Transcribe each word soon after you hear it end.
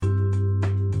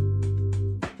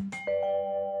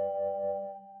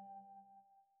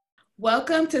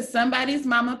Welcome to Somebody's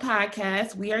Mama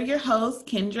podcast. We are your hosts,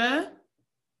 Kendra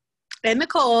and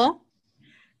Nicole.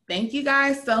 Thank you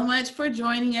guys so much for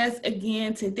joining us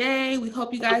again today. We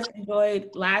hope you guys enjoyed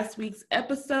last week's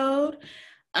episode.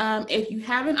 If you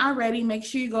haven't already, make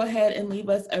sure you go ahead and leave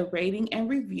us a rating and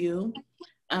review.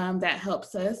 That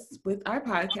helps us with our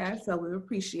podcast, so we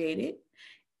appreciate it.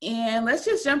 And let's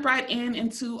just jump right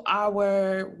into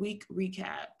our week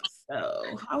recap. So,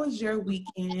 how was your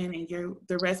weekend and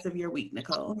the rest of your week,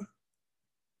 Nicole?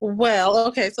 Well,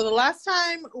 okay. So the last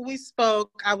time we spoke,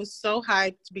 I was so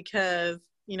hyped because,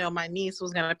 my niece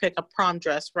was going to pick a prom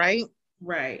dress, right?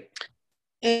 Right.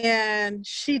 And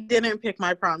she didn't pick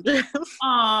my prom dress.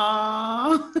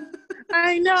 Aww.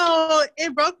 I know.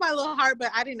 It broke my little heart,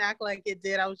 but I didn't act like it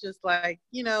did. I was just like,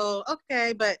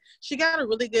 okay. But she got a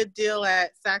really good deal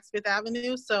at Saks Fifth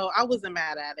Avenue, so I wasn't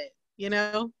mad at it,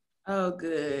 Oh,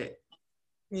 good.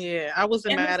 Yeah, I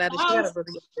wasn't mad at it. She got a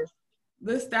really good deal.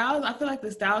 The styles, I feel like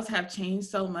the styles have changed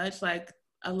so much. Like,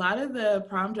 a lot of the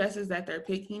prom dresses that they're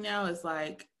picking now is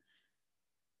like,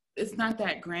 it's not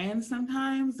that grand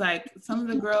sometimes. Like, some of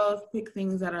the girls pick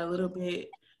things that are a little bit,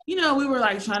 we were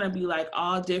like trying to be like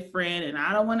all different, and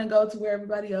I don't want to go to where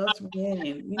everybody else went,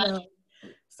 and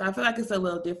so I feel like it's a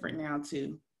little different now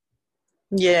too.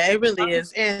 Yeah, it really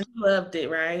is. And she loved it,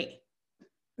 right?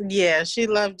 Yeah, she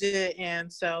loved it,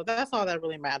 and so that's all that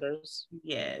really matters.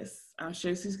 Yes, I'm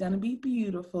sure she's gonna be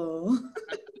beautiful.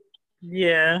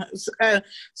 Yeah.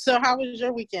 So how was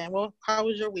your weekend? Well, how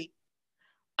was your week?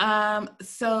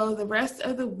 So the rest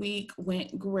of the week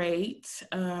went great.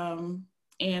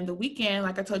 And the weekend,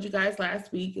 like I told you guys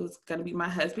last week, it was gonna be my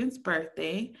husband's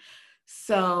birthday.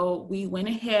 So we went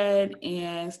ahead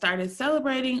and started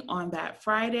celebrating on that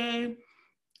Friday.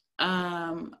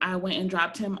 I went and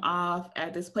dropped him off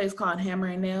at this place called Hammer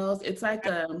and Nails. It's like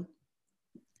a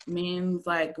men's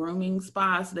like grooming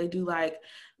spa. So they do like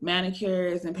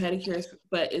manicures and pedicures,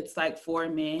 but it's like for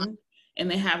men. And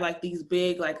they have like these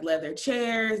big like leather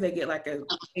chairs. They get like a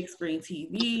big screen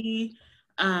TV.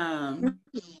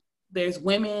 There's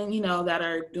women, that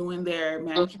are doing their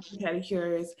manicures and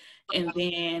pedicures, and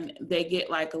then they get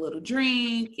like a little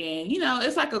drink, and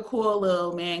it's like a cool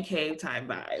little man cave type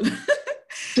vibe.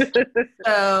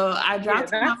 So I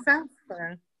dropped him off. Sounds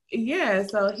fun. Yeah,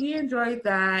 so he enjoyed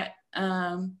that.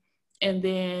 And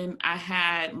then I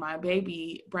had my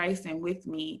baby Bryson with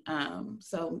me.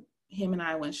 So him and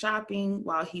I went shopping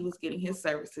while he was getting his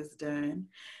services done.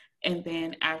 And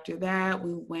then after that,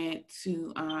 we went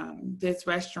to this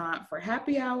restaurant for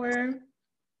happy hour.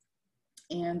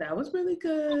 And that was really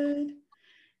good.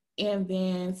 And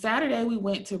then Saturday, we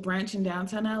went to brunch in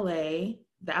downtown LA.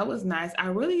 That was nice. I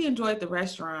really enjoyed the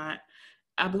restaurant.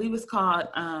 I believe it's called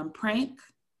Prank.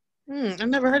 I've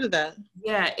never heard of that.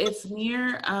 Yeah, it's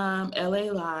near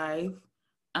LA Live.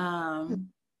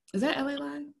 Is that LA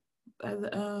Live?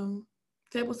 The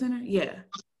Table Center? Yeah.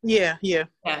 Yeah,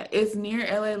 it's near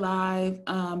LA Live.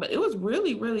 But it was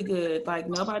really, really good. Like,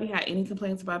 nobody had any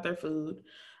complaints about their food.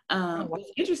 What's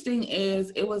interesting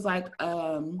is it was like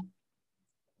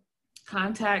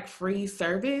contact-free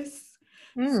service.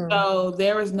 So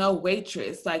there was no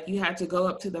waitress. Like, you had to go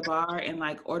up to the bar and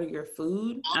like order your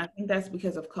food. I think that's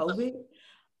because of COVID.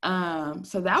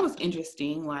 So that was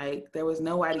interesting. Like, there was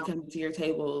nobody coming to your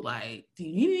table like, do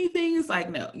you need anything? It's like,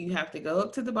 no, you have to go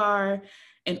up to the bar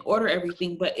and order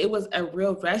everything. But it was a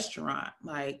real restaurant,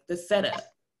 like the setup.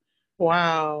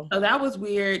 Wow. So that was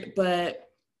weird, but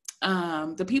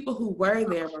the people who were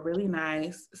there were really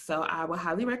nice. So I would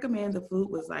highly recommend. The food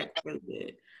was like really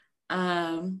good.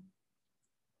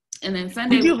 And then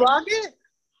Sunday. Did you vlog it?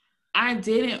 I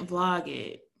didn't vlog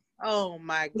it. Oh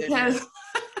my goodness.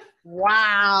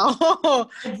 Wow.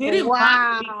 I didn't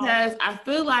vlog it because I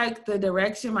feel like the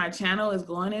direction my channel is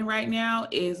going in right now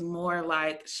is more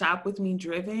like shop with me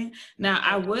driven. Now,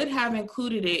 I would have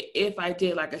included it if I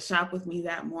did like a shop with me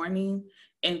that morning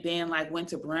and then like went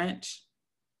to brunch.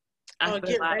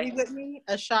 Ready with me,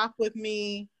 a shop with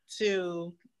me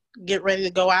to get ready to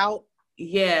go out.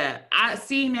 Yeah, I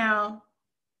see now.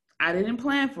 I didn't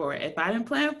plan for it. If I didn't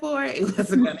plan for it, it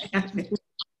wasn't gonna happen.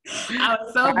 I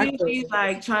was so busy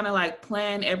like trying to like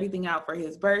plan everything out for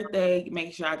his birthday,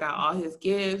 make sure I got all his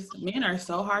gifts. Men are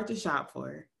so hard to shop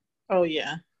for. Oh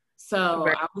yeah. So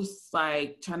I was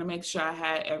like trying to make sure I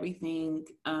had everything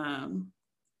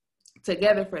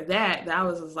together for that. That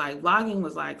was just like vlogging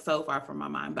was like so far from my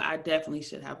mind, but I definitely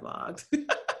should have vlogged.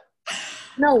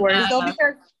 No worries though,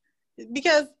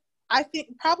 because I think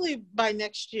probably by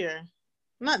next year,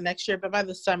 not next year, but by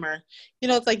the summer,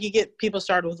 it's like you get people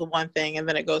started with the one thing and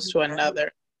then it goes to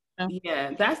another.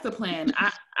 Yeah, that's the plan.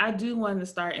 I do want to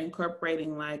start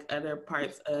incorporating like other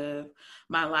parts of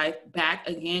my life back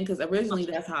again, because originally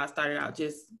that's how I started out,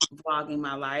 just vlogging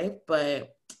my life,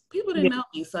 but people didn't know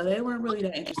me, so they weren't really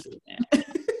that interested in that.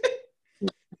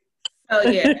 So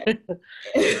yeah.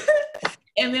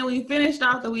 And then we finished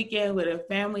off the weekend with a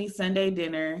family Sunday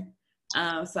dinner.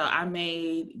 So I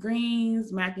made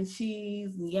greens, mac and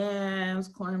cheese, yams,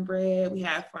 cornbread. We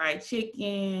had fried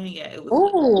chicken. Yeah, it was.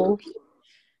 Ooh.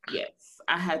 Yes,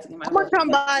 I had to get my. I'm gonna come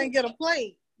by and get a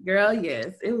plate. Girl,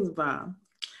 yes, it was bomb.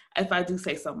 If I do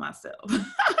say so myself.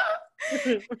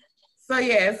 So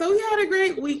yeah, so we had a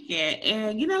great weekend.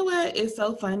 And you know what? It's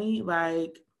so funny.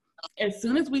 Like, as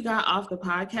soon as we got off the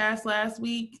podcast last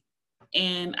week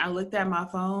and I looked at my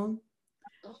phone,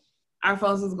 our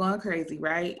phones was going crazy,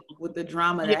 right? With the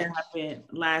drama that happened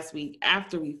last week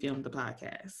after we filmed the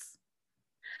podcast.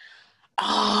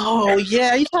 Oh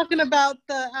yeah, you talking about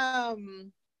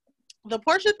the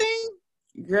Porsha thing?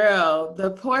 Girl,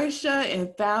 the Porsha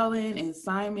and Fallon and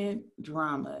Simon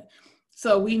drama.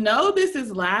 So we know this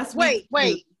is last week.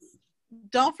 Wait.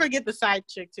 Don't forget the side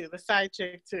chick too.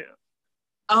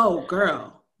 Oh,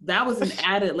 girl. That was an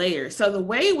added layer. So the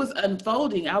way it was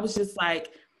unfolding, I was just like,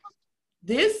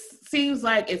 this seems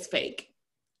like it's fake.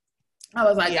 I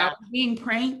was like, are we being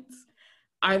pranked?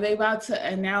 Are they about to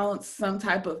announce some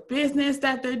type of business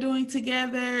that they're doing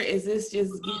together? Is this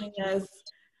just getting us,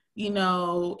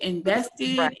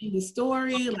 invested in the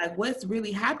story? Like, what's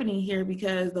really happening here?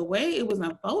 Because the way it was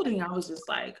unfolding, I was just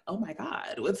like, oh my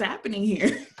God, what's happening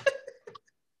here?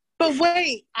 But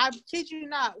wait, I kid you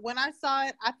not. When I saw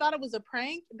it, I thought it was a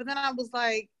prank, but then I was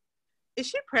like, is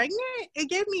she pregnant? It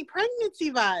gave me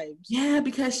pregnancy vibes. Yeah,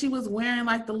 because she was wearing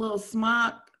like the little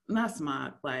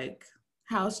like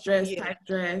house dress type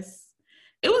dress.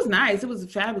 It was nice. It was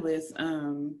fabulous.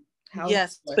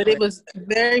 Yes, but it was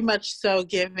very much so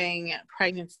giving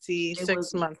pregnancy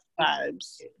 6 month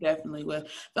vibes. It definitely was.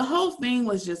 The whole thing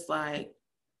was just like,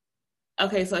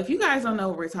 okay, so if you guys don't know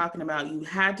what we're talking about, you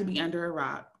had to be under a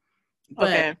rock. But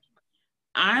okay.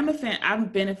 I'm a fan.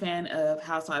 I've been a fan of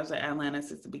Housewives of Atlanta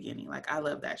since the beginning. Like, I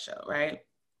love that show, right?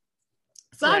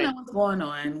 So I know what's going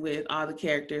on with all the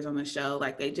characters on the show.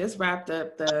 Like, they just wrapped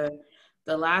up the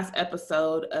last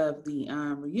episode of the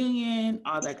reunion,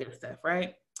 all that good stuff,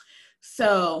 right?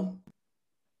 So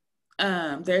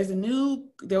there was a new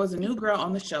girl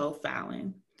on the show,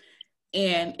 Fallon,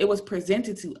 and it was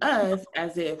presented to us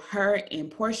as if her and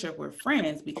Porsha were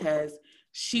friends because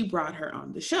she brought her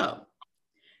on the show.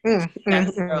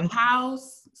 That's her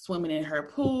house, swimming in her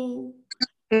pool,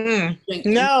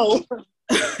 drinking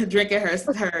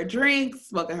her drinks,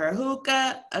 smoking her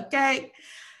hookah. Okay,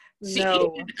 she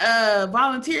even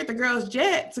volunteered the girl's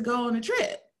jet to go on the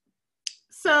trip.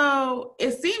 So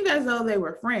it seemed as though they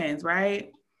were friends,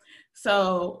 right?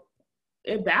 So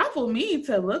it baffled me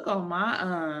to look on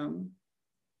my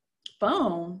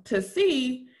phone to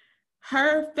see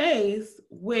her face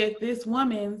with this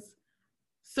woman's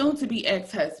soon-to-be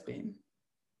ex-husband.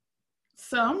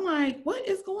 So I'm like, what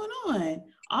is going on?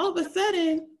 All of a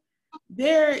sudden,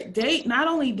 they're not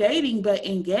only dating, but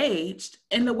engaged.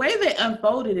 And the way they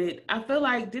unfolded it, I feel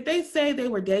like, did they say they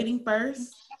were dating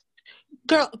first?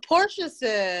 Girl, Porsha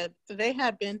said they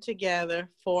had been together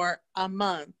for a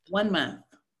month. 1 month.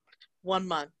 1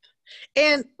 month.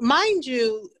 And mind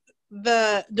you,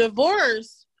 the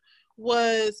divorce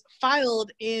was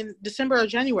filed in December or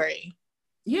January.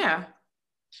 Yeah.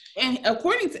 And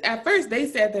according to, at first they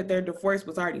said that their divorce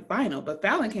was already final, but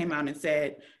Fallon came out and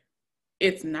said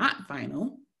it's not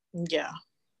final. Yeah.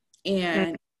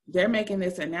 And they're making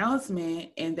this announcement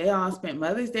and they all spent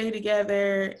Mother's Day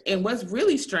together. And what's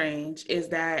really strange is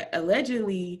that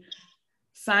allegedly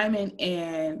Simon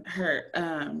and her,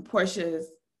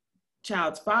 Porsha's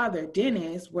child's father,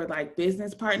 Dennis, were like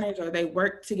business partners, or they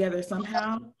worked together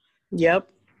somehow. Yep.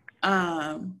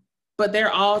 But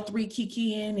they're all three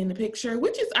kikiing in the picture,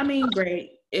 which is, I mean,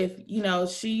 great. If,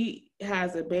 she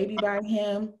has a baby by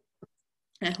him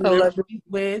and whoever he's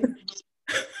with,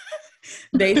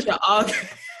 they should all.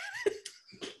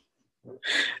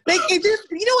 It just,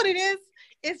 you know what it is?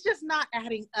 It's just not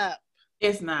adding up.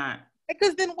 It's not.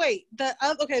 Because then wait, the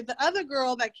other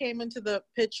girl that came into the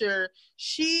picture,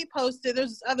 she posted, there's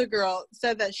this other girl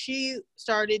said that she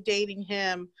started dating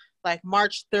him like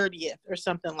March 30th or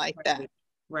something like that.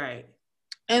 Right.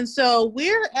 And so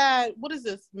we're at, what is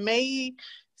this, May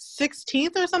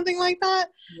 16th or something like that?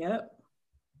 Yep.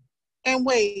 And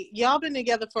wait, y'all been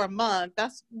together for a month.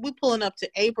 We pulling up to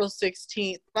April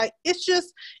 16th. Like, it's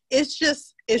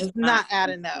not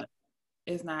adding up.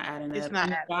 It's not adding up. It's not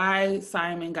and the guy,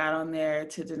 Simon, got on there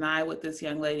to deny what this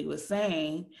young lady was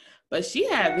saying. But she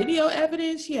had video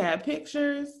evidence. She had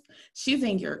pictures. She's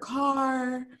in your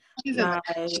car. She's in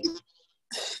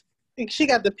Like, she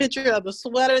got the picture of the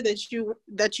sweater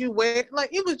that you wear.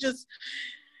 Like, it was just.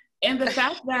 and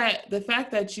the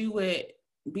fact that you would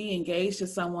be engaged to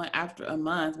someone after a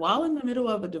month while in the middle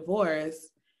of a divorce.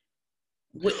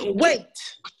 Wait.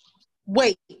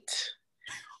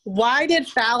 Why did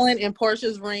Fallon and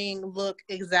Portia's ring look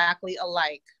exactly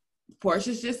alike?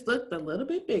 Portia's just looked a little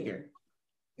bit bigger.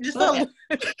 Just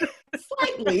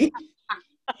slightly.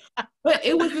 But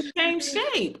it was the same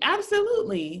shape.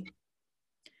 Absolutely.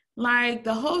 Like,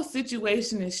 the whole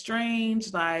situation is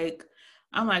strange. Like,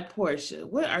 I'm like, Portia,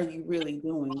 what are you really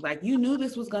doing? Like, you knew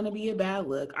this was going to be a bad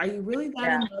look. Are you really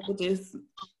that in love with this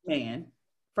man?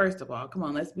 First of all, come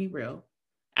on, let's be real.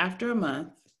 After a month.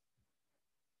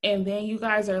 And then you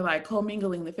guys are like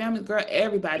commingling the family. Girl,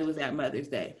 everybody was at Mother's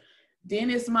Day.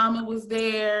 Dennis' mama was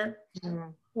there.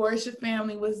 Portia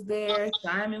family was there.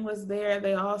 Simon was there.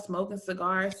 They all smoking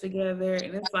cigars together.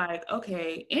 And it's like,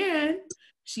 okay. And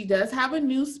she does have a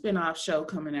new spinoff show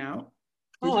coming out.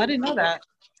 I didn't know that.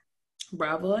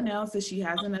 Bravo announced that she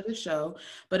has another show,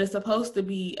 but it's supposed to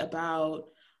be about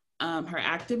her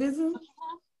activism.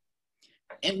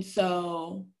 And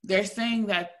so they're saying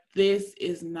that this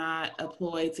is not a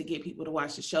ploy to get people to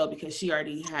watch the show, because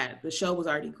the show was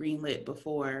already greenlit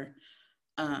before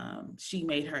she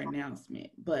made her announcement.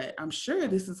 But I'm sure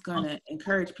this is going to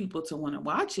encourage people to want to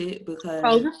watch it,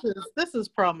 because this is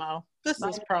promo. This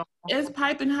is promo. It's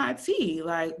piping hot tea.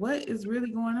 Like, what is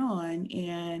really going on?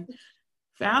 And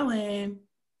Fallon,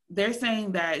 they're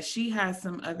saying that she has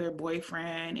some other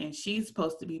boyfriend and she's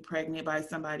supposed to be pregnant by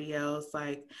somebody else.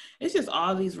 Like, it's just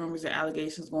all these rumors and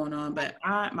allegations going on. But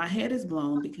my head is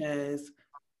blown, because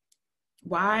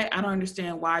I don't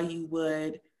understand why you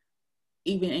would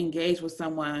even engage with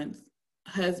someone's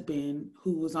husband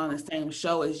who was on the same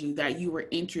show as you, that you were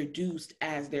introduced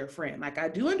as their friend. Like, I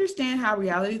do understand how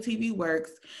reality TV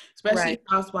works, especially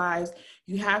Housewives.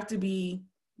 You have to be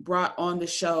brought on the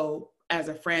show as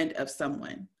a friend of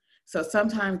someone. So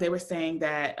sometimes they were saying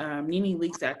that, Nene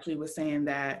Leakes actually was saying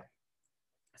that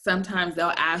sometimes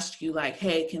they'll ask you like,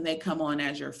 hey, can they come on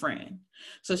as your friend?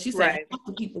 So she said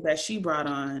the people that she brought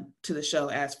on to the show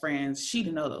as friends, she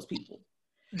didn't know those people.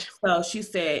 So she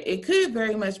said it could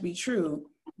very much be true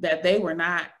that they were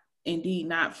indeed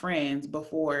not friends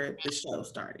before the show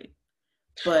started.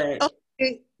 But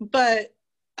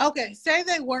say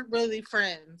they weren't really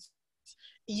friends.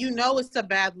 You know it's a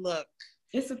bad look.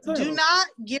 It's a turtle. Do not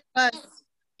give us,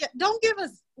 don't give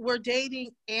us we're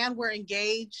dating and we're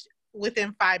engaged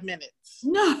within 5 minutes.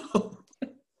 No.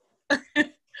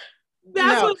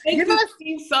 That's what makes it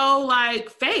seem so like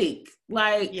fake.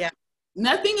 Like,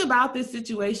 nothing about this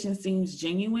situation seems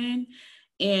genuine.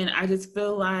 And I just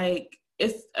feel like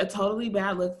it's a totally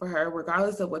bad look for her,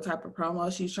 regardless of what type of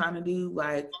promo she's trying to do.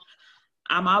 Like,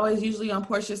 I'm always usually on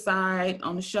Portia's side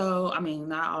on the show. I mean,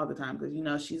 not all the time,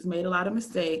 because, she's made a lot of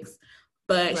mistakes.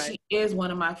 But she is one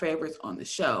of my favorites on the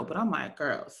show. But I'm like,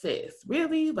 girl, sis,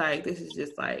 really? Like, this is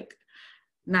just like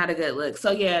not a good look.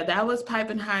 So yeah, that was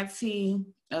piping hot tea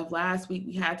of last week.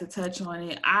 We had to touch on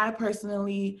it. I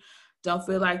personally don't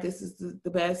feel like this is the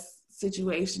best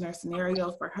situation or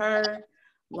scenario for her.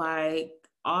 Like,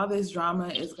 all this drama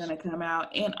is going to come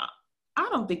out, and I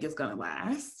don't think it's going to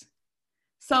last.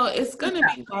 So it's going to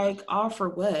be like, all for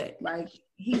what? Like,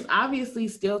 he's obviously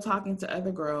still talking to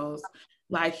other girls.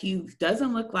 Like, he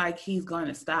doesn't look like he's going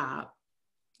to stop.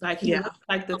 Like, he looks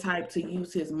like the type to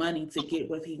use his money to get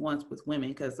what he wants with women,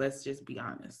 because let's just be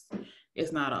honest,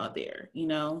 it's not all there,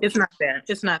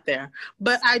 It's not there.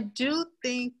 But I do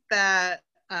think that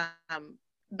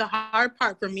the hard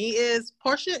part for me is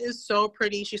Portia is so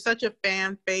pretty. She's such a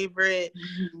fan favorite.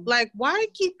 Mm-hmm. Like, why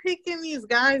keep picking these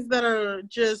guys that are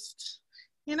just,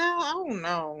 I don't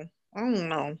know.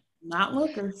 Not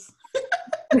lookers.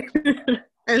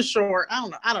 And short. I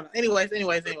don't know. Anyways.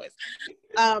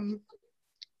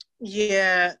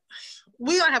 Yeah,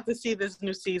 we don't have to see this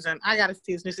new season. I got to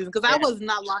see this new season, because I was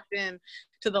not locked in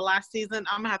to the last season.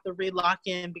 I'm going to have to re-lock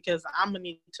in, because I'm going to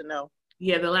need to know.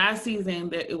 Yeah, the last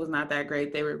season, it was not that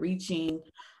great. They were reaching.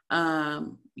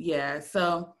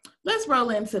 So let's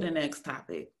roll into the next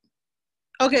topic.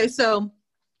 Okay, so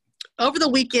over the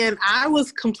weekend, I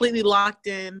was completely locked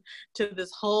in to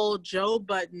this whole Joe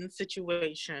Budden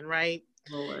situation, right?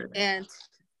 Lord. And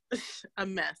a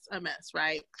mess,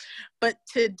 right? But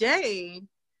today,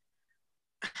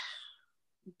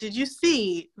 did you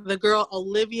see the girl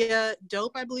Olivia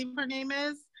Dope, I believe her name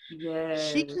is?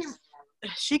 Yes.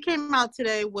 She came out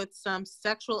today with some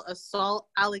sexual assault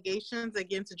allegations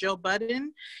against Joe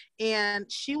Budden, and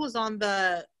she was on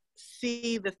the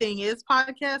see the Thing Is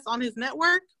podcast on his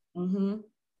network. Mm-hmm.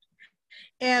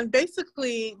 And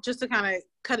basically, just to kind of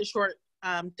cut it short,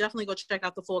 definitely go check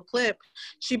out the full clip.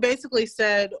 She basically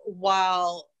said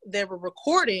while they were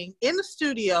recording in the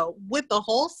studio with the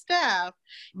whole staff,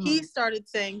 he started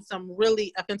saying some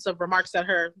really offensive remarks at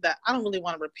her that I don't really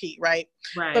want to repeat, right?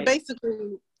 But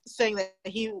basically saying that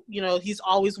he, you know, he's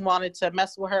always wanted to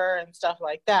mess with her and stuff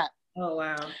like that. Oh,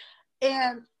 wow.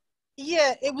 And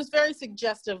yeah, it was very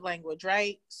suggestive language,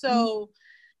 right? So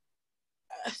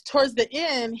towards the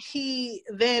end, he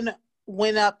then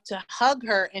went up to hug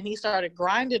her and he started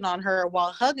grinding on her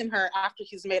while hugging her after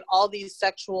he's made all these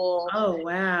sexual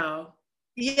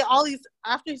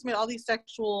after he's made all these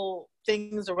sexual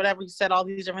things or whatever, he said all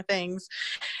these different things.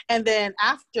 And then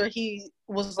after, he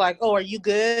was like, oh, are you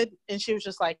good? And she was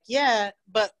just like, yeah.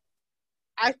 But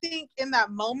I think in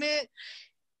that moment,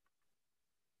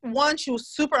 one, she was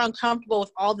super uncomfortable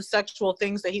with all the sexual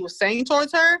things that he was saying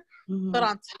towards her. But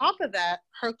on top of that,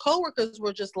 her coworkers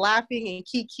were just laughing and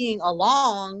kikiing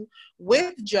along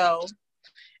with Joe.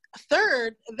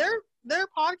 Third, their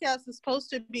podcast is supposed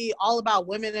to be all about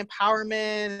women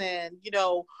empowerment and, you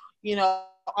know,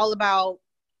 all about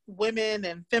women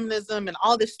and feminism and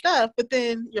all this stuff. But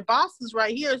then your boss is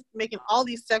right here making all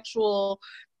these sexual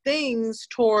things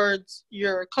towards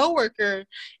your coworker,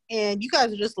 and you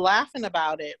guys are just laughing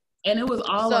about it. And it was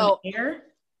all on air?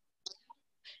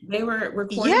 They were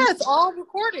recording? Yeah, it's all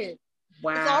recorded.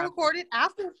 Wow. It's all recorded.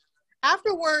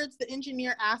 Afterwards, the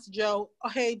engineer asked Joe, oh,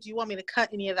 hey, do you want me to cut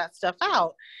any of that stuff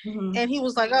out? And he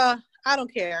was like, I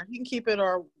don't care. You can keep it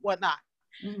or whatnot.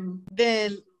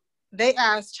 Then they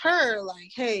asked her, like,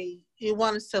 hey, you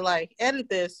want us to, like, edit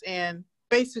this? And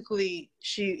basically,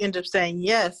 she ended up saying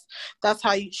yes. That's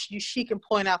how she can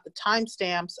point out the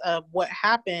timestamps of what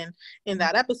happened in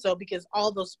that episode, because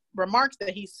all those remarks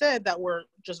that he said that were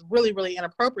just really, really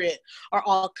inappropriate are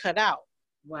all cut out.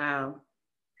 Wow.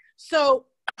 So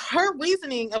her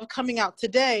reasoning of coming out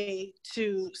today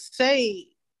to say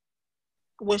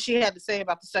what she had to say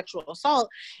about the sexual assault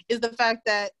is the fact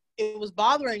that it was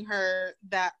bothering her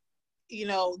that, you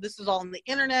know, this is all on the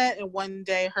internet, and one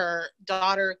day her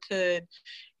daughter could,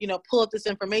 you know, pull up this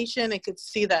information and could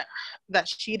see that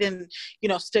she didn't, you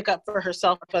know, stick up for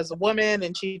herself as a woman,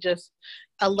 and she just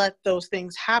let those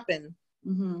things happen.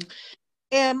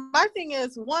 And my thing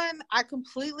is, one, I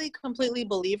completely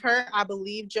believe her. I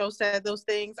believe Joe said those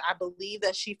things. I believe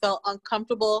that she felt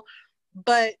uncomfortable.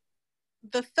 But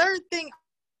the third thing,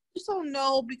 I just don't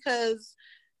know, because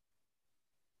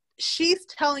she's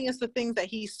telling us the things that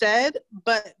he said,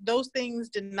 but those things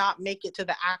did not make it to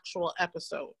the actual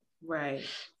episode. Right.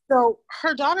 So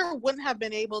her daughter wouldn't have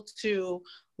been able to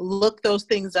look those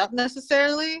things up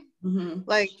necessarily.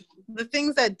 Like, the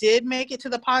things that did make it to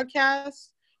the podcast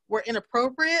were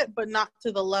inappropriate, but not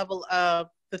to the level of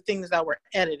the things that were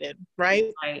edited,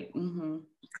 right? Right.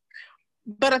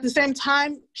 But at the same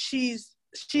time, she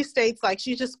states, like,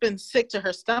 she's just been sick to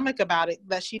her stomach about it,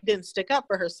 that she didn't stick up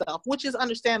for herself, which is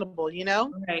understandable, you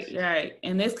know? Right.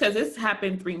 And this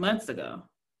happened 3 months ago.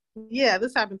 Yeah,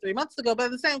 this happened 3 months ago. But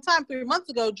at the same time, 3 months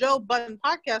ago, Joe Budden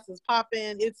podcast is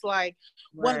popping. It's like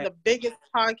one of the biggest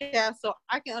podcasts. So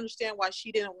I can understand why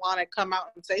she didn't want to come out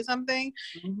and say something.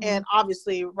 And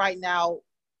obviously right now,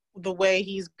 the way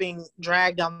he's being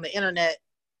dragged on the internet,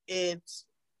 it's,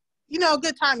 you know,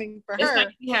 good timing for her. It's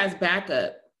like he has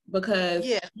backup, because,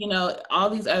 you know, all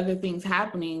these other things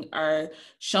happening are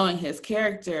showing his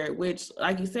character, which,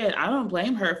 like you said, I don't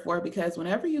blame her for, because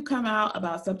whenever you come out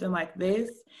about something like this,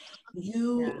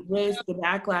 you risk the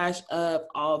backlash of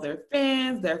all their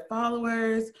fans, their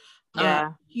followers,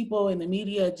 people in the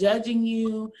media judging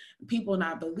you, people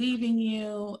not believing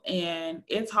you. And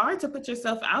it's hard to put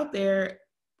yourself out there,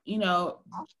 you know,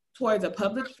 towards a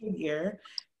public figure,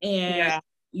 and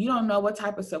you don't know what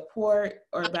type of support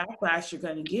or backlash you're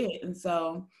going to get. And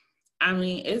so, I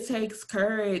mean, it takes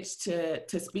courage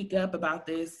to speak up about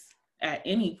this at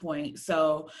any point.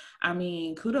 So, I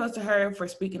mean, kudos to her for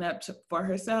speaking up for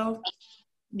herself.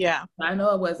 Yeah. I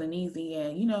know it wasn't easy.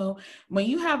 And, you know, when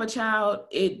you have a child,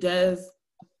 it does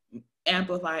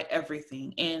amplify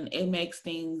everything, and it makes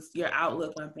things, your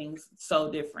outlook on things,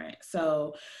 so different.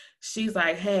 So she's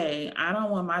like, hey, I don't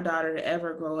want my daughter to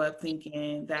ever grow up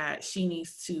thinking that she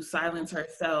needs to silence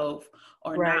herself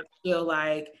or not feel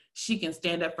like she can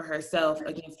stand up for herself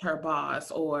against her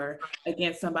boss or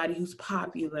against somebody who's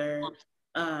popular.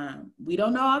 We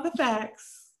don't know all the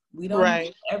facts. We don't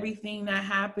know everything that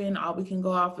happened. All we can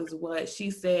go off is what she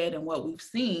said and what we've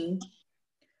seen.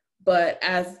 But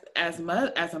as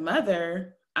a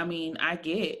mother, I mean, I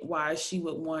get why she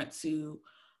would want to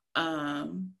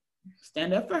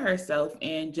stand up for herself.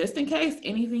 And just in case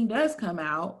anything does come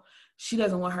out, she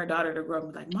doesn't want her daughter to grow up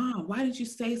and be like, Mom, why did you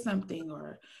say something?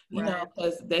 Or, you know,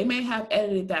 because they may have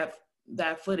edited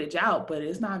that footage out, but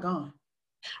it's not gone.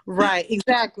 Right,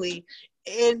 exactly.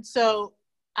 And so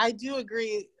I do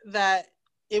agree that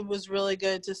it was really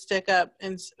good to stick up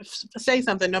and say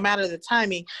something, no matter the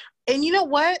timing. And you know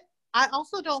what? I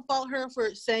also don't fault her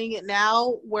for saying it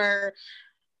now, where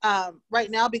right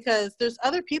now, because there's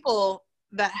other people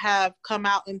that have come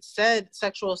out and said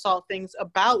sexual assault things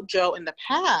about Joe in the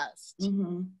past.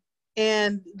 Mm-hmm.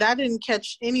 And that didn't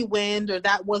catch any wind, or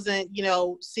that wasn't, you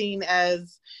know, seen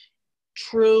as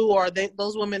true, or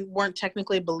those women weren't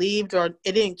technically believed, or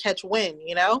it didn't catch wind,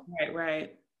 you know?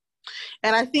 Right.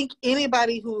 And I think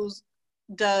anybody who's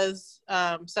does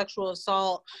sexual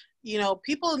assault, you know,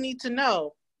 people need to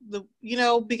know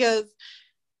because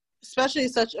especially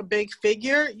such a big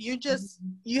figure, you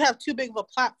have too big of a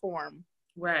platform.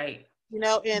 Right. You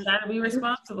know, and you gotta be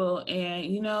responsible, and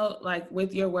you know, like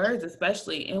with your words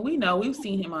especially. And we've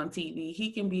seen him on TV.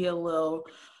 He can be a little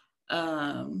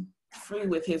free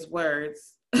with his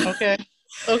words. Okay,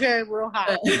 real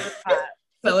hot.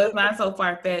 So it's not so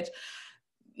far-fetched.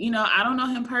 You know, I don't know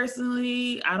him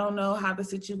personally. I don't know how the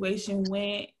situation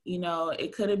went. You know,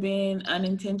 it could have been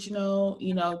unintentional,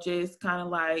 you know, just kind of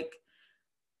like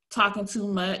talking too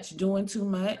much, doing too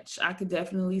much. I could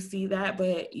definitely see that,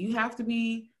 but you have to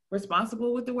be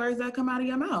responsible with the words that come out of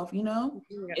your mouth, you know?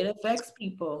 It affects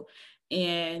people,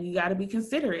 and you got to be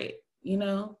considerate. You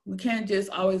know, we can't just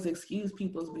always excuse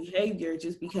people's behavior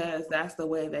just because that's the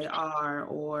way they are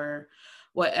or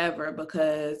whatever,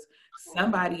 because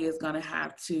somebody is going to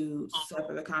have to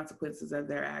suffer the consequences of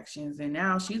their actions. And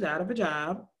now she's out of a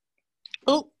job.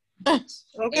 Oh,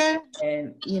 okay.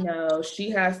 And, you know, she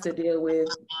has to deal with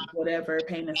whatever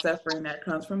pain and suffering that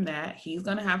comes from that. He's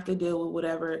going to have to deal with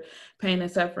whatever pain and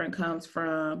suffering comes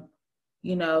from,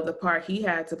 you know, the part he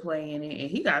had to play in it. And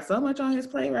he got so much on his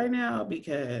plate right now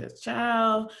because,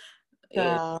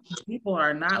 people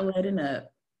are not letting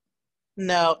up.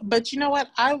 No, but you know what?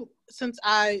 Since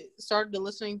I started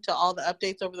listening to all the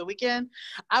updates over the weekend,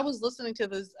 I was listening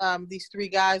to these three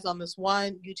guys on this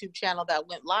one YouTube channel that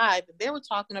went live, and they were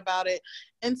talking about it.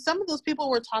 And some of those people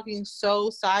were talking so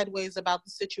sideways about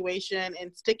the situation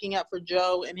and sticking up for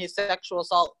Joe and his sexual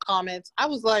assault comments. I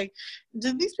was like,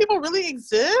 do these people really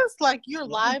exist? Like, you're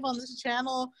live on this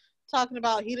channel talking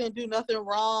about he didn't do nothing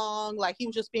wrong, like he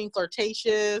was just being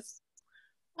flirtatious.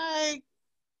 Like,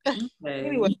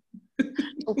 anyway.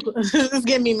 It's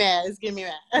getting me mad.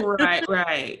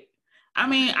 Right. I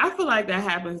mean, I feel like that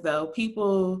happens though.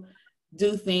 People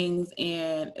do things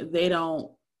and they don't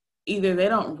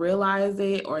realize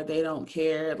it or they don't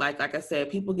care. Like I said,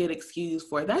 people get excused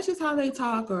for it. That's just how they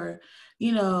talk, or,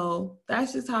 you know,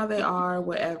 that's just how they are,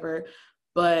 whatever.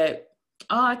 But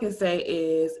all I can say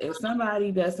is if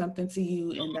somebody does something to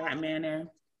you in that manner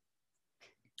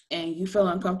and you feel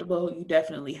uncomfortable, you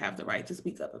definitely have the right to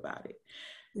speak up about it.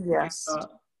 Yes.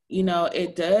 You know,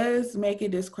 it does make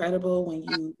it discreditable when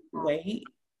you wait,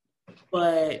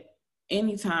 but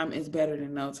any time is better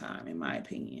than no time, in my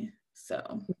opinion.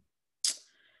 So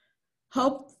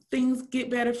hope things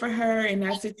get better for her in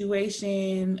that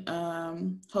situation.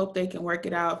 Hope they can work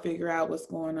it out, figure out what's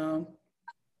going on.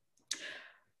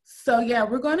 So yeah,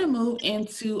 we're going to move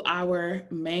into our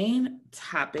main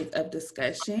topic of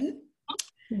discussion.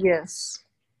 Yes.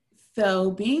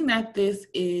 So being that this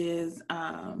is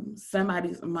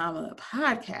Somebody's Mama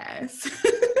podcast,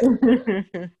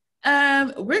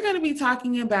 we're going to be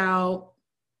talking about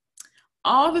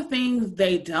all the things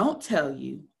they don't tell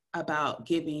you about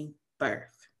giving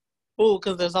birth. Oh,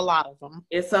 because there's a lot of them.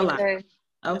 It's a lot.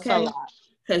 Okay.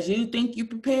 Because you think you're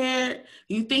prepared,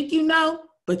 you think you know,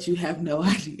 but you have no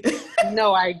idea.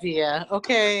 No idea.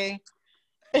 Okay.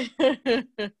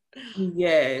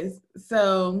 Yes.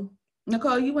 So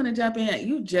Nicole, you want to jump in?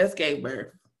 You just gave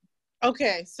birth.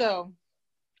 Okay, so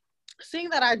seeing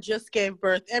that I just gave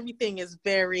birth, everything is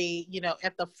very, you know,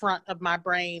 at the front of my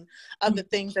brain of the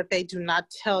things that they do not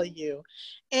tell you.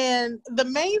 And the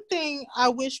main thing I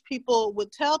wish people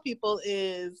would tell people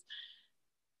is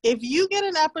if you get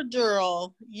an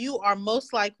epidural, you are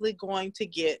most likely going to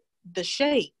get the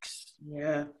shakes.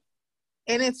 Yeah.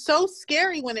 And it's so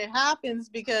scary when it happens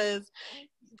because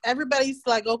everybody's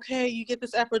like, okay, you get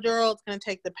this epidural, it's going to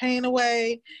take the pain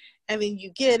away. And then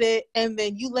you get it, and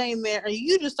then you laying there, and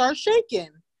you just start shaking.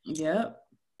 Yep.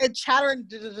 And chattering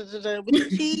with your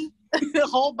teeth, the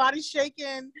whole body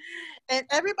shaking. And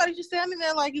everybody's just standing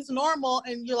there like it's normal.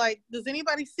 And you're like, does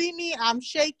anybody see me? I'm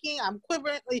shaking. I'm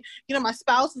quivering. Like, you know, my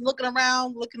spouse is looking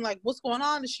around, looking like, what's going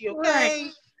on? Is she okay?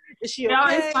 Is she They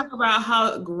always okay? talk about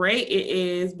how great it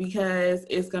is because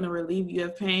it's going to relieve you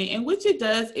of pain, and which it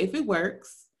does if it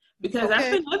works. Because that's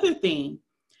Okay. another thing.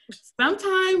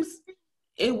 Sometimes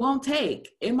it won't take.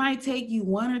 It might take you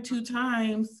 1 or 2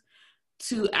 times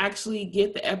to actually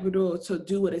get the epidural to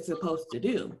do what it's supposed to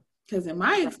do. Because in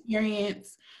my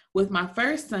experience with my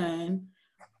first son,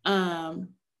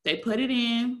 they put it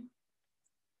in.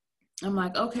 I'm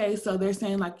like, okay, so they're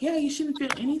saying like, yeah, you shouldn't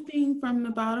feel anything from the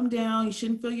bottom down. You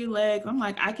shouldn't feel your legs. I'm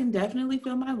like, I can definitely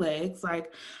feel my legs.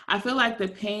 Like, I feel like the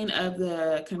pain of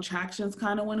the contractions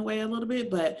kind of went away a little bit,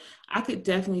 but I could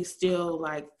definitely still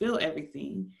like feel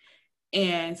everything.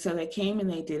 And so they came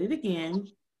and they did it again.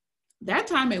 That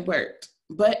time it worked,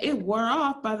 but it wore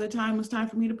off by the time it was time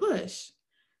for me to push.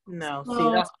 No, see,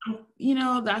 So, that's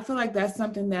I feel like that's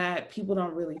something that people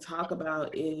don't really talk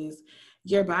about is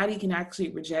your body can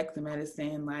actually reject the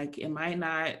medicine. Like it might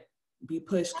not be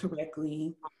pushed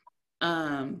correctly.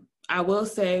 I will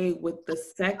say with the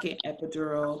second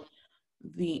epidural,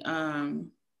 the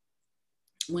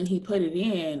when he put it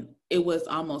in, it was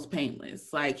almost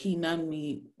painless. Like he numbed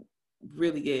me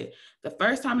really good. The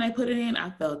first time they put it in,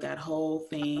 I felt that whole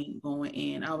thing going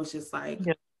in. I was just like,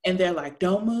 yeah. and they're like,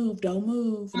 don't move, don't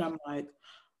move. And I'm like,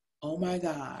 oh my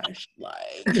gosh,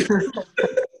 like.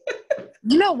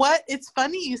 You know what? It's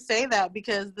funny you say that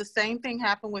because the same thing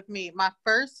happened with me. My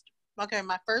first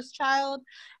child,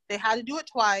 they had to do it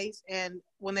twice. And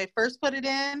when they first put it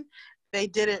in, they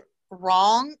did it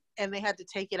wrong and they had to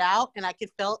take it out. And I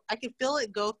could feel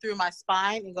it go through my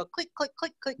spine and go click, click,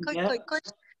 click, click, click, Yep. click, click.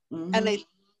 Mm-hmm. And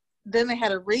then they had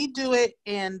to redo it.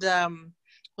 And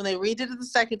when they redid it the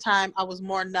second time, I was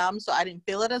more numb, so I didn't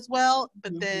feel it as well.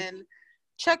 But then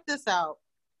check this out.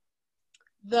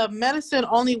 The medicine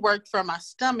only worked for my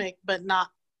stomach, but not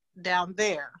down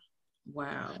there.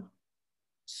 Wow.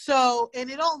 So, and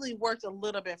it only worked a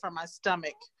little bit for my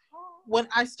stomach. When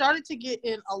I started to get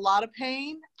in a lot of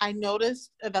pain, I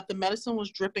noticed that the medicine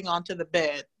was dripping onto the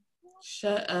bed.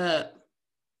 Shut up.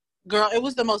 Girl, it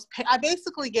was the most, I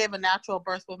basically gave a natural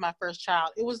birth with my first child.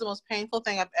 It was the most painful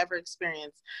thing I've ever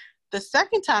experienced. The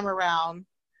second time around,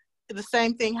 the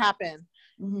same thing happened.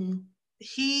 Mm-hmm.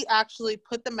 He actually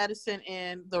put the medicine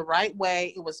in the right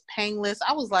way. It was painless.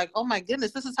 I was like, oh my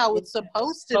goodness, this is how it's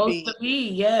supposed to be.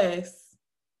 Yes.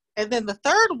 And then the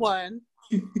third one,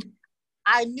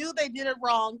 I knew they did it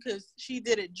wrong because she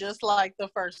did it just like the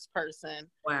first person.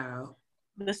 Wow.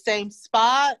 The same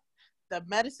spot. The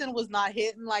medicine was not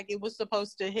hitting like it was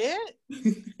supposed to hit.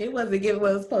 It wasn't giving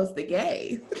what it was supposed to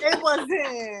give. It wasn't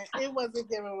giving what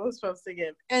it was supposed to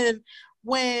give. And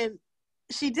when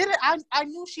she did it, I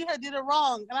knew she had did it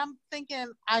wrong. And I'm thinking,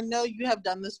 I know you have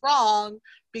done this wrong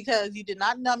because you did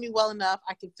not numb me well enough.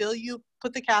 I could feel you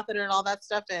put the catheter and all that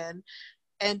stuff in.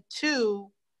 And 2,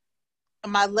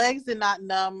 my legs did not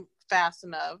numb fast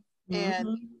enough.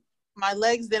 And my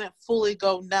legs didn't fully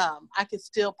go numb. I could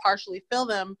still partially feel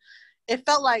them. It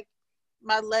felt like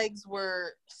my legs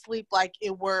were asleep, like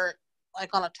it were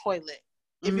like on a toilet.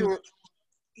 If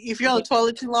you're on the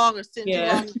toilet too long or sitting too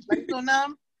long, your legs go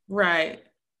numb. Right.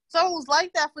 So it was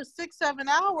like that for 6-7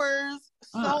 hours.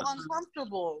 So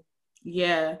uncomfortable.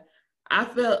 Yeah. I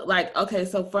feel like, okay,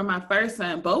 so for my first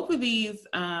son, both of these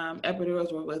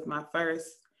epidurals were with my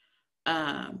first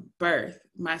birth.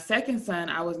 My second son,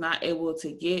 I was not able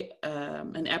to get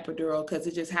an epidural because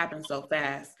it just happened so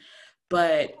fast.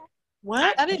 But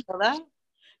what? I didn't know that.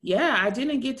 Yeah, I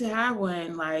didn't get to have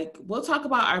one. Like, we'll talk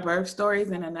about our birth stories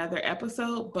in another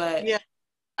episode, but yeah.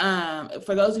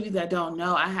 For those of you that don't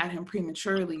know, I had him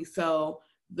prematurely. So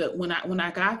when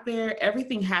I got there,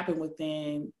 everything happened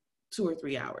within 2 or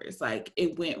 3 hours. Like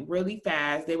it went really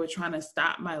fast. They were trying to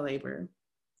stop my labor.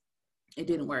 It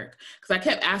didn't work because I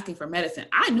kept asking for medicine.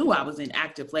 I knew I was in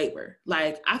active labor.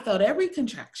 Like I felt every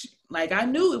contraction. Like I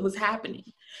knew it was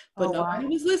happening, but nobody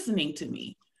was listening to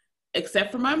me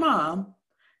except for my mom,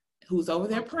 who's over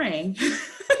there praying.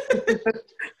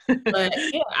 But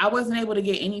yeah, I wasn't able to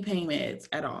get any pain meds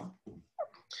at all.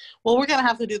 Well, we're gonna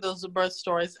have to do those birth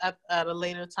stories at a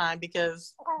later time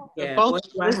because boy,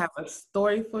 do I have a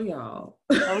story for y'all.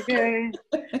 Okay.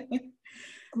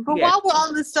 But while we're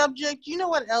on the subject, you know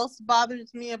what else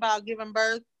bothers me about giving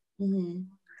birth? Mm-hmm.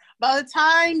 By the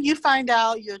time you find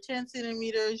out you're 10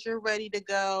 centimeters, you're ready to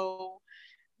go,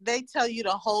 they tell you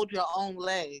to hold your own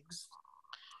legs.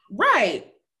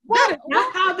 Right.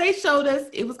 That's how they showed us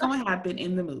it was going to happen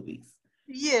in the movies.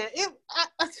 Yeah.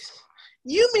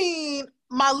 You mean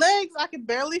my legs, I can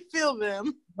barely feel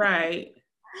them. Right.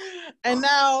 And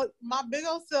now my big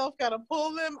old self got to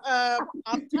pull them up.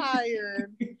 I'm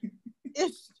tired.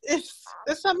 It's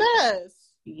a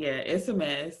mess. Yeah, it's a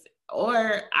mess.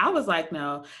 Or I was like,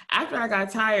 no. After I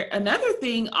got tired, another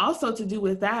thing also to do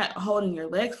with that, holding your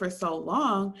legs for so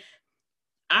long,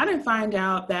 I didn't find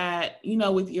out that, you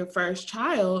know, with your first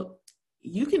child,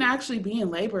 you can actually be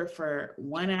in labor for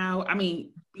 1 hour. I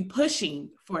mean, be pushing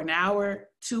for an hour,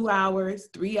 2 hours,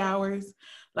 3 hours.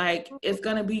 Like, it's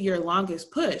going to be your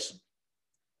longest push.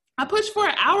 I pushed for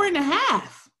an hour and a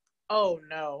half. Oh,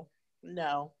 no.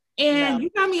 And you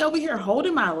got me over here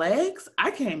holding my legs.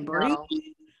 I can't breathe. No.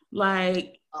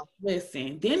 Like,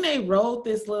 listen, then they rolled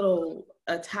this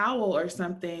a towel or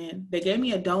something. They gave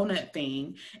me a donut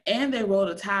thing and they rolled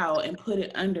a towel and put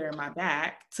it under my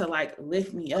back to like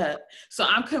lift me up. So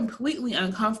I'm completely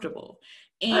uncomfortable.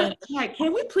 And like,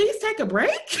 can we please take a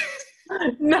break?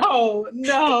 No.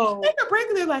 Take a break.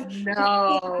 And they're like,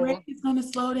 no. break is going to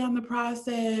slow down the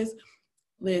process.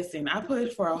 Listen, I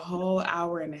pushed for a whole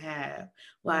hour and a half.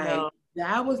 Like,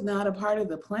 that was not a part of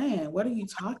the plan. What are you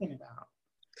talking about?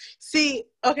 See,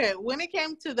 okay, when it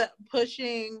came to the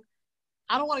pushing,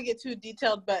 I don't want to get too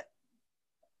detailed, but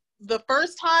the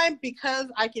first time, because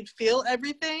I could feel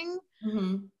everything,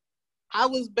 I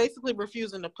was basically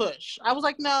refusing to push. I was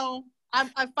like, no,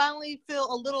 I finally feel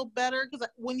a little better, because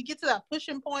when you get to that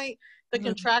pushing point, the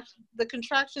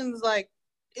contractions like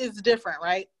is different,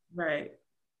 right? Right.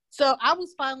 So I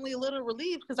was finally a little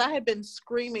relieved because I had been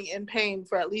screaming in pain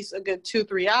for at least a good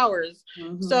 2-3 hours.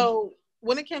 So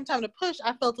when it came time to push,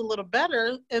 I felt a little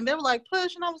better, and they were like,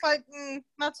 push, and I was like,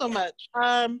 not so much.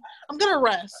 I'm gonna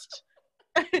rest.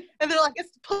 And they're like,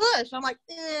 it's push. I'm like,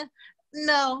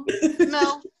 no,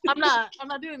 I'm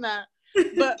not doing that.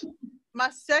 But my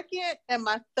second and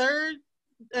my third,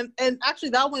 and actually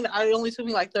that one, I only took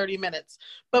me like 30 minutes.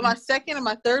 But my second and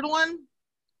my third one,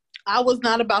 I was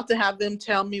not about to have them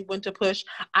tell me when to push.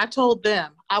 I told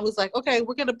them. I was like, okay,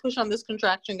 we're gonna push on this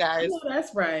contraction, guys. Oh,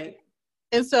 that's right.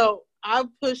 And so I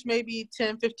pushed maybe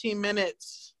 10, 15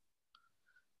 minutes.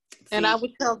 And I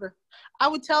would tell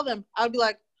them, I'd be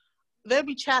like, they'd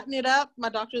be chatting it up. My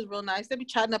doctor is real nice. They'd be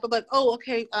chatting up. I'm like, oh,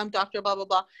 okay, doctor, blah, blah,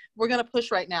 blah. We're going to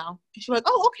push right now. And she's like,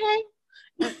 oh,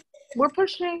 okay. We're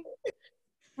pushing.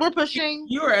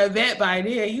 You were a vet by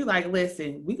there. You like,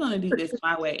 listen, we're going to do this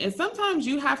my way. And sometimes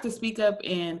you have to speak up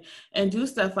and do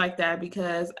stuff like that,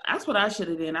 because that's what I should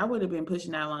have done. I would have been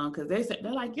pushing that long, because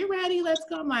they're like, you're ready, let's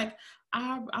go. I'm like,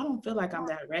 I don't feel like I'm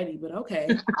that ready, but okay.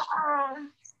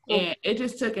 And it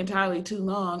just took entirely too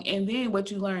long. And then what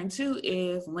you learn too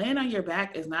is laying on your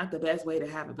back is not the best way to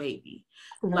have a baby.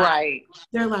 Right.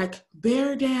 They're like,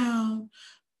 bear down,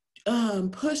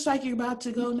 push like you're about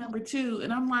to go number 2.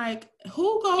 And I'm like,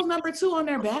 who goes number 2 on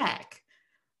their back?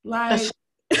 Like,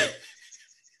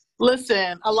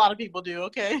 listen, a lot of people do,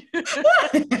 okay?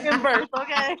 In birth,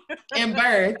 okay? In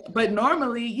birth. But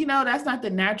normally, you know, that's not the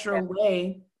natural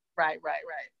way. Right.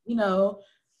 You know,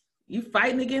 you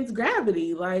fighting against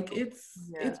gravity. Like, it's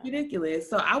ridiculous.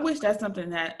 So I wish that's something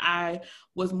that I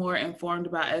was more informed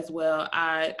about as well.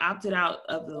 I opted out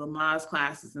of the Lamaze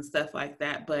classes and stuff like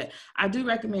that, but I do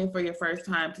recommend for your first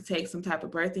time to take some type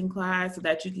of birthing class so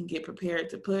that you can get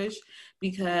prepared to push,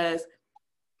 because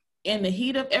in the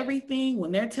heat of everything,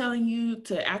 when they're telling you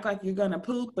to act like you're gonna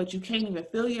poop, but you can't even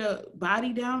feel your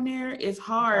body down there, it's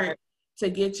hard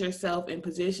to get yourself in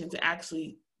position to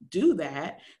actually do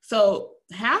that. So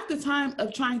half the time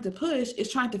of trying to push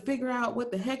is trying to figure out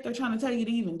what the heck they're trying to tell you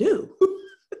to even do.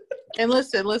 And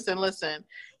listen.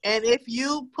 And if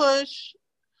you push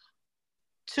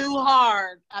too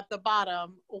hard at the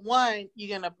bottom, 1,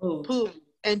 you're gonna poop,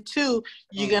 and 2,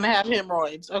 you're gonna have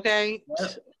hemorrhoids. Okay.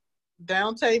 Yep. They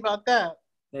don't tell you about that.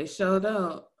 They showed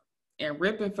up and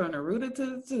ripping from the rooter to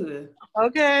the tutor.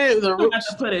 Okay. I have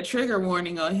to put a trigger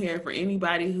warning on here for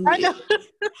anybody who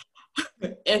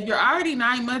if you're already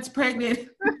 9 months pregnant,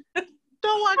 I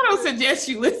don't suggest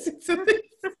you listen to this.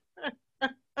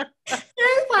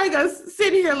 It's like I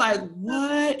sit here like,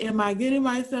 what am I getting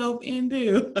myself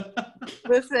into?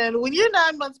 Listen, when you're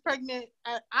 9 months pregnant,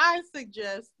 I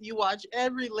suggest you watch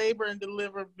every labor and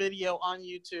deliver video on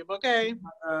YouTube, okay?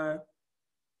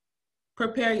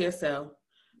 Prepare yourself.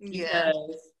 Yeah.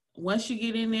 Because once you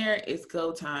get in there, it's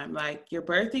go time. Like your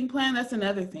birthing plan, that's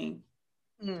another thing.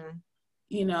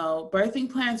 You know, birthing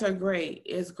plans are great.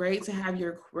 It's great to have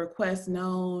your requests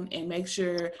known and make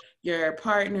sure your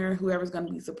partner, whoever's going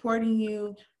to be supporting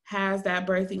you, has that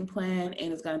birthing plan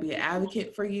and is going to be an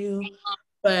advocate for you.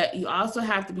 But you also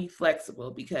have to be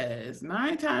flexible, because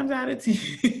 9 times out of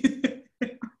 10,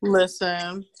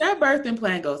 listen, that birthing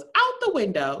plan goes out the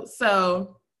window.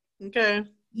 So, okay,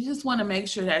 you just want to make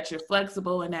sure that you're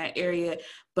flexible in that area,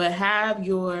 but have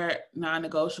your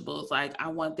non-negotiables. Like, I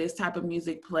want this type of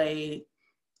music played.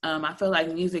 I feel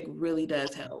like music really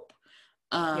does help.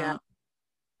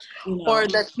 you know, or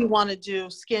that you want to do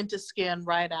skin to skin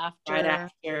right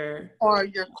after, or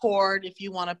your cord if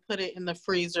you want to put it in the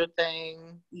freezer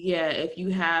thing. Yeah, if you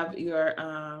have your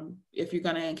if you're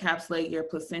going to encapsulate your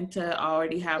placenta,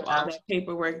 already have all that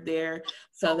paperwork there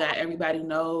so that everybody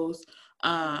knows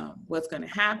what's going to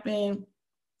happen.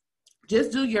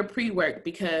 Just do your pre-work,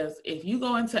 because if you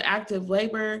go into active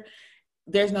labor,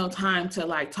 there's no time to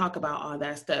like talk about all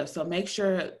that stuff. So make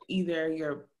sure either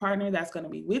your partner that's going to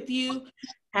be with you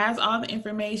has all the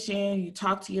information. You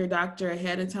talk to your doctor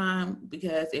ahead of time,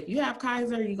 because if you have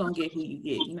Kaiser, you're going to get who you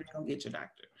get. You're not going to get your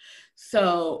doctor.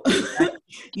 So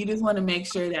you just want to make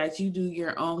sure that you do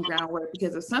your own groundwork,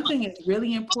 because if something is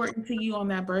really important to you on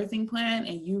that birthing plan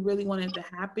and you really want it to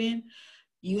happen,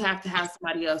 you have to have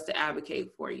somebody else to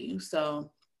advocate for you.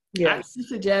 So I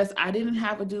suggest, I didn't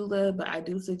have a doula, but I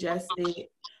do suggest it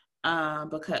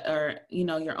because, or, you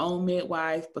know, your own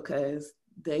midwife, because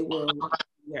they will be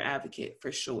your advocate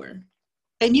for sure.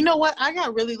 And you know what? I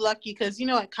got really lucky because, you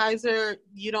know, at Kaiser,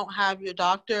 you don't have your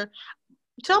doctor.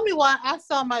 Tell me why. I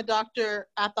saw my doctor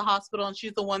at the hospital, and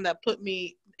she's the one that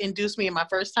induced me in my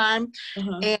first time.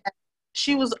 And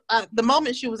she was, the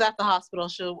moment she was at the hospital,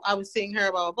 I was seeing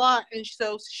her, blah, blah, blah. And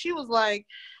so she was like,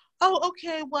 oh,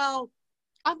 okay, well,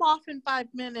 I'm off in 5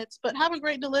 minutes, but have a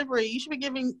great delivery. You should be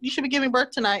giving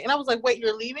birth tonight. And I was like, wait,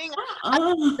 you're leaving? I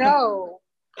didn't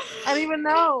even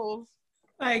know.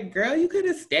 Like, girl, you could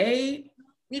have stayed.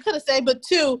 You could have stayed, but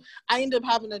two, I ended up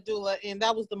having a doula, and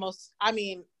that was the most, I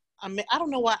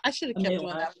don't know why. I should have kept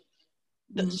doing that.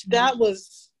 That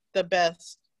was the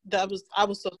best. I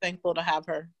was so thankful to have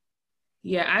her.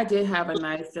 Yeah, I did have a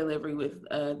nice delivery with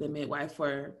the midwife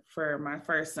for my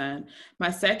first son.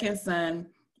 My second son,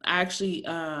 I actually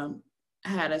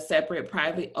had a separate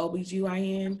private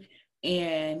OBGYN,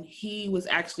 and he was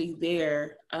actually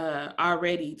there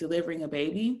already delivering a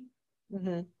baby.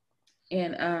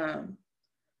 And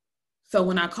so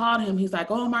when I called him, he's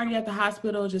like, oh, I'm already at the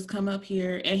hospital, just come up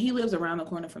here. And he lives around the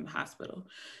corner from the hospital.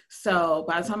 So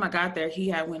by the time I got there, he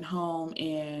had went home,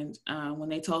 and when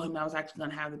they told him I was actually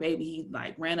going to have the baby, he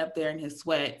like ran up there in his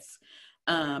sweats.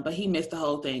 But he missed the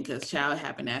whole thing because child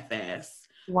happened that fast.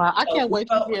 Wow, I can't wait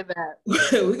to hear that.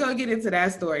 We're going to get into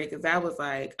that story, because that was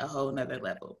like a whole nother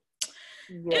level.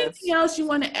 Anything else you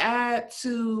want to add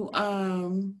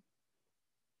to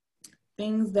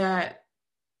things that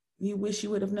you wish you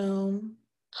would have known?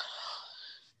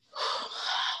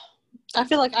 I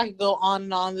feel like I could go on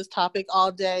and on this topic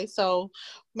all day. So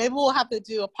maybe we'll have to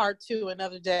do a part 2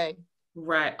 another day.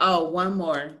 Right. Oh, one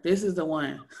more. This is the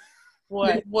one.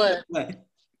 What?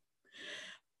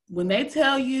 When they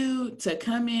tell you to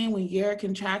come in when your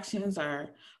contractions are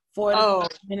 4 to 5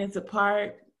 minutes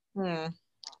apart,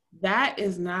 that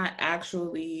is not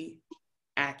actually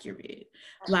accurate.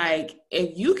 Like,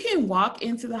 if you can walk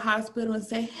into the hospital and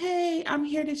say, hey, I'm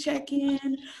here to check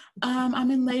in.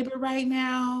 I'm in labor right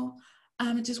now.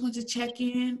 I just want to check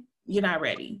in. You're not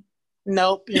ready.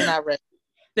 Nope, you're not ready.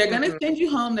 They're going to send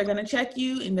you home. They're going to check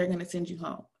you, and they're going to send you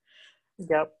home.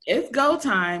 Yep. It's go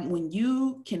time when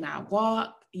you cannot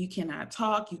walk, you cannot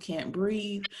talk, you can't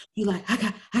breathe. You like,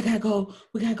 I gotta go.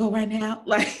 We gotta go right now.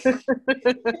 Like,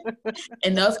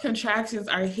 and those contractions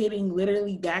are hitting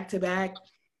literally back to back.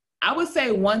 I would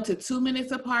say 1 to 2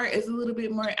 minutes apart is a little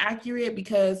bit more accurate,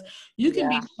 because you can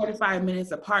be 4 to 5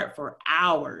 minutes apart for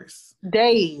hours.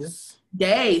 Days.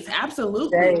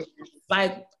 Absolutely. Days.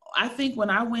 Like, I think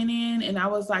when I went in and I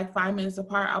was like 5 minutes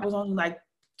apart, I was only like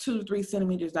 2 to 3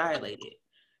 centimeters dilated.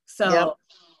 So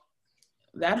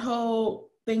that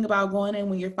whole thing about going in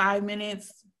when you're 5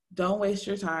 minutes, don't waste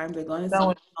your time. They're going to send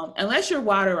you home, unless your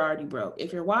water already broke.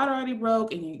 If your water already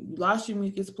broke and you lost your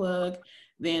mucus plug,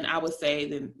 then I would say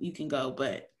then you can go.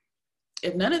 But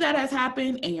if none of that has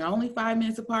happened and you're only 5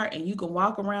 minutes apart and you can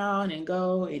walk around and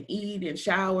go and eat and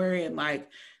shower and like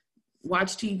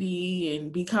watch TV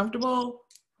and be comfortable,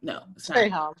 no, it's not. Stay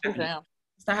home.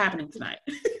 It's not happening tonight.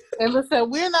 And listen,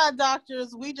 we're not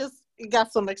doctors. We just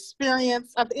got some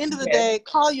experience. At the end of the day,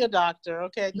 call your doctor,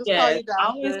 okay? Just call your doctor.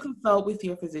 Always consult with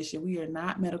your physician. We are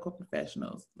not medical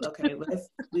professionals. Okay, let's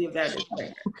leave that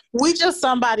there. We just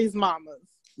somebody's mamas.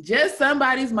 Just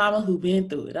somebody's mama who been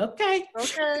through it, okay?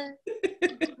 Okay.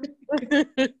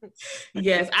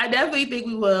 Yes, I definitely think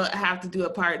we will have to do a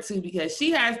part 2, because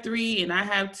she has 3 and I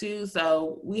have 2,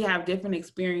 so we have different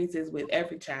experiences with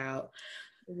every child.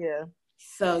 Yeah.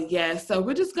 So so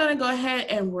we're just gonna go ahead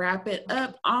and wrap it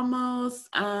up almost.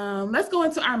 Let's go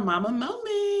into our mama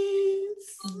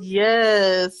moments.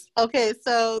 Yes. Okay,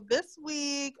 so this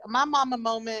week my mama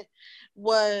moment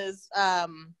was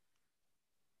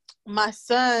my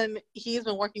son. He's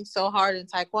been working so hard in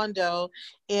Taekwondo,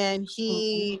 and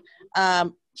he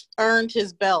earned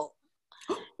his belt.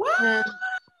 What? And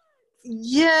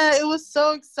yeah, it was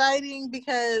so exciting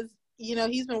because, you know,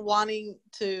 he's been wanting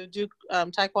to do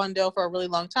Taekwondo for a really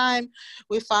long time.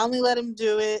 We finally let him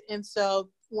do it. And so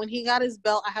when he got his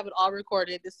belt, I have it all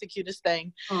recorded. It's the cutest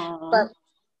thing. Aww. But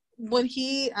when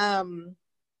he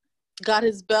got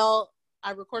his belt,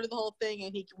 I recorded the whole thing,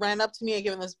 and he ran up to me and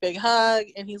gave him this big hug.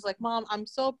 And he's like, Mom, I'm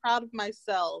so proud of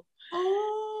myself.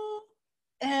 Aww.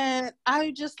 And I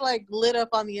just like lit up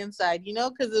on the inside, you know,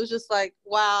 because it was just like,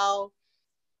 wow,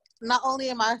 not only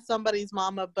am I somebody's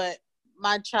mama, but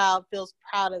my child feels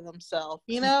proud of themselves,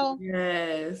 you know?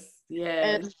 Yes,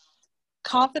 yes. And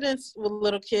confidence with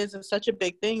little kids is such a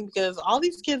big thing because all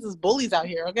these kids is bullies out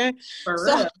here, okay? For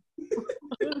So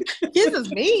real. kids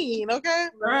is mean, okay?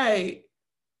 Right.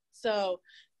 So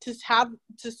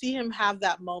to see him have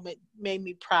that moment made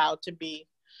me proud to be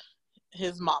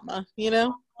his mama, you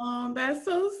know? Oh, that's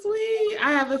so sweet.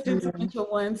 I have a sentimental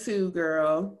one too,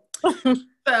 girl.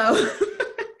 So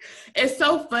it's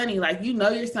so funny. Like, you know,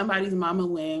 you're somebody's mama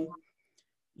when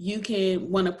you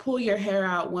can want to pull your hair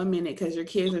out one minute because your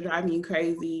kids are driving you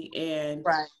crazy, and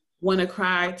Right. want to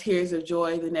cry tears of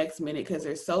joy the next minute because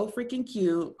they're so freaking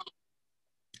cute.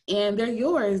 And they're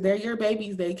yours. They're your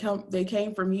babies. They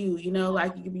came from you, you know,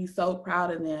 like you can be so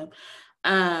proud of them.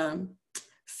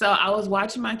 So I was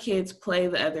watching my kids play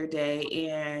the other day,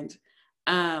 and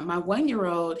my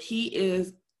 1-year-old, he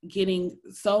is getting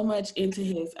so much into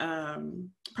his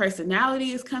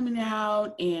personality is coming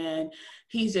out, and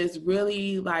he's just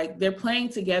really like, they're playing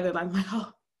together. Like,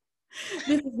 oh,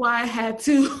 this is why I had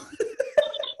to.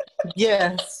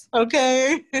 Yes.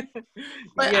 Okay.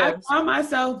 But Yes. I found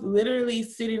myself literally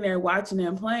sitting there watching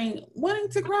them playing, wanting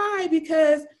to cry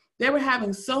because they were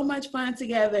having so much fun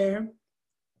together.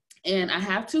 And I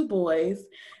have 2 boys.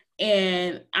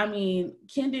 And I mean,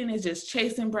 Kendon is just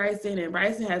chasing Bryson, and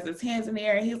Bryson has his hands in the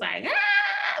air, and he's like,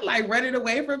 ah, like running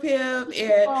away from him. And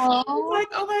he's like,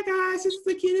 oh my gosh, this is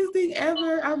the cutest thing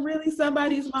ever. I'm really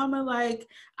somebody's mama. Like,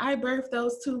 I birthed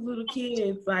those 2 little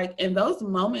kids. Like, and those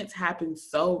moments happen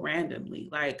so randomly.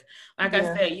 Like I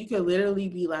said, you could literally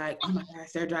be like, oh my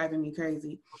gosh, they're driving me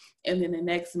crazy. And then the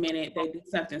next minute they do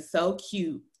something so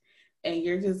cute, and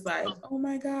you're just like, oh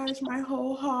my gosh, my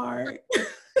whole heart.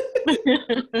 So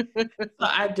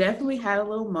I definitely had a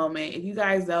little moment. If you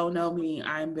guys don't know me,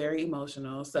 I'm very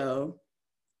emotional. So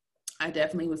I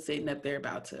definitely was sitting up there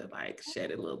about to like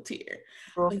shed a little tear.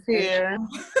 But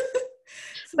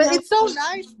So it's so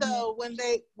nice though when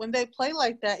they play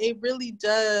like that. It really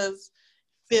does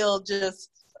feel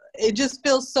it just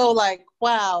feels so like,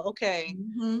 wow, okay.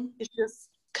 Mm-hmm. It's just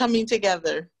coming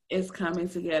together. It's coming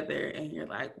together, and you're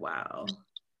like, wow,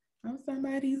 I'm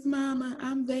somebody's mama.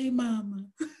 I'm they mama.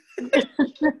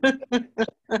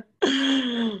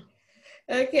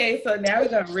 Okay, so now we're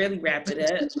going to really wrap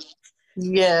it up.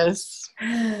 Yes.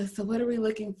 So what are we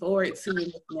looking forward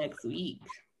to next week?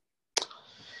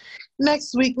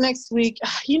 Next week.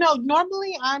 You know,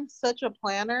 normally I'm such a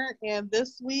planner, and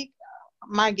this week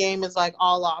my game is like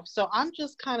all off. So I'm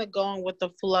just kind of going with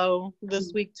the flow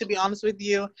this week, to be honest with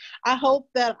you. I hope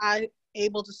that I'm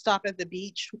able to stop at the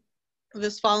beach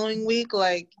this following week.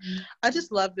 Like, I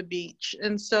just love the beach.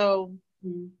 And so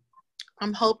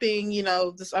I'm hoping, you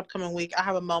know, this upcoming week I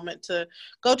have a moment to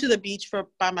go to the beach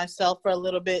by myself for a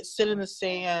little bit, sit in the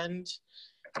sand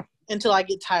until I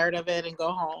get tired of it and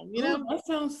go home, you know? That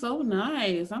sounds so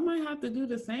nice. I might have to do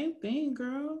the same thing,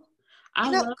 girl. I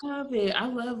love it. I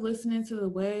love listening to the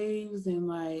waves and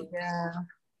like,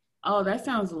 oh, that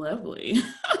sounds lovely.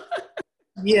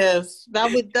 Yes,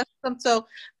 so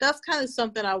that's kind of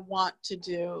something I want to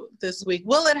do this week.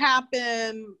 Will it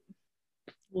happen?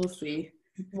 We'll see.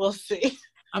 We'll see.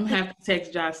 I'm gonna have to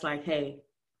text Josh like, hey,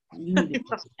 you need to make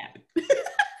this happen.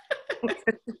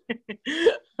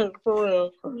 For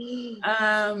real.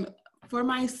 For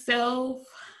myself,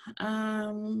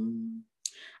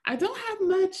 I don't have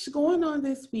much going on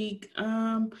this week.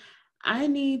 I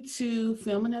need to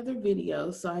film another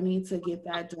video, so I need to get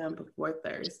that done before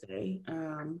Thursday.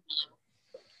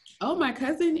 Oh, my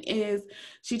cousin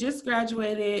she just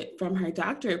graduated from her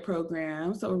doctorate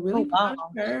program, so we're really proud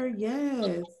of her.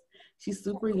 Yes, she's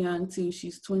super young too.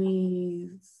 She's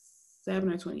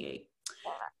 27 or 28.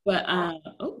 But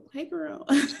oh, hey girl.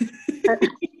 Oh,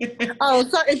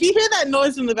 sorry. If you hear that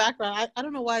noise in the background, I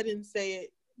don't know why I didn't say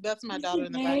it. That's my daughter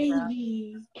in the background.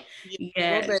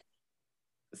 Yeah.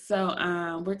 So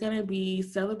we're gonna be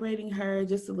celebrating her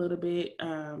just a little bit.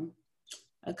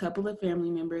 A couple of family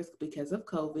members because of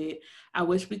COVID. I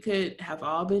wish we could have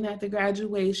all been at the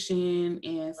graduation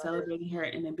and celebrating her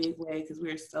in a big way because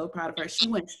we are so proud of her. She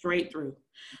went straight through.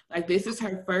 Like, this is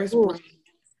her first break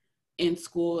in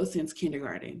school since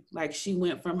kindergarten. Like she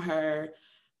went from her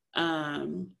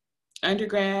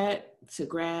undergrad to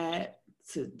grad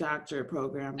to doctorate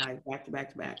program, like back to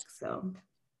back to back. So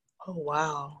Oh,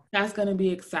 wow. that's going to be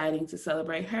exciting to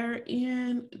celebrate her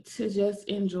and to just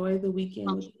enjoy the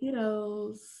weekend with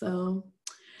kiddos. So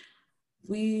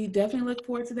we definitely look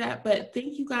forward to that. But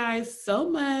thank you guys so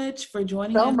much for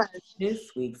joining us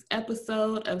this week's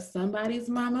episode of Somebody's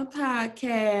Mama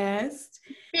podcast.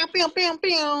 Pew, pew, pew,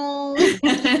 pew.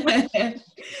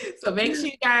 So make sure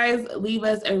you guys leave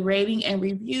us a rating and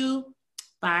review.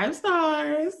 5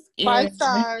 stars. 5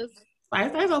 stars.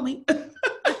 5 stars only.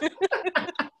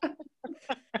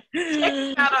 Check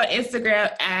us out on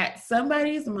Instagram at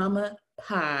Somebody's Mama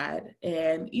Pod,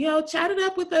 and chat it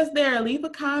up with us there. Leave a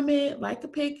comment, like a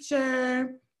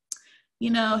picture,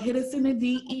 hit us in the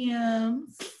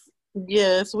DMs.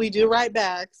 Yes, we do right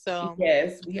back. So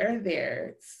yes, we are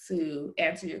there to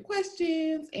answer your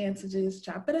questions and to just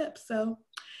chop it up. So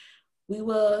we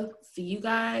will see you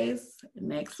guys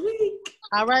next week.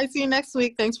 All right, see you next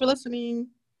week. Thanks for listening.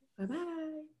 Bye-bye.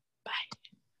 Bye.